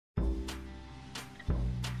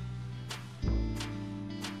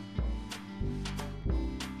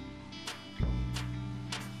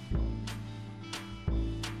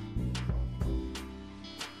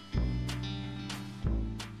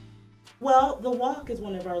Well, the walk is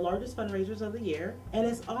one of our largest fundraisers of the year, and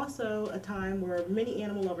it's also a time where many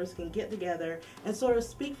animal lovers can get together and sort of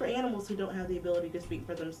speak for animals who don't have the ability to speak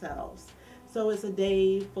for themselves. So it's a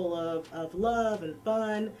day full of love and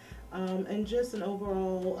fun, and just an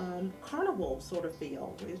overall carnival sort of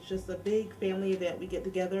feel. It's just a big family event. We get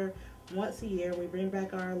together once a year. We bring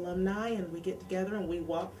back our alumni and we get together and we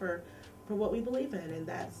walk for what we believe in, and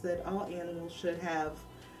that's that all animals should have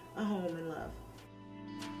a home and love.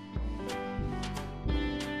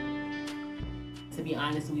 To be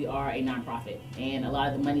honest, we are a nonprofit, and a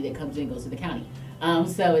lot of the money that comes in goes to the county.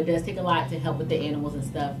 So it does take a lot to help with the animals and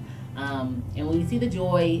stuff. And when you see the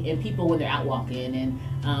joy in people when they're out walking, and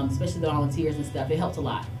especially the volunteers and stuff, it helps a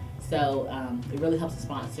lot. So it really helps to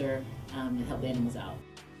sponsor and help the animals out.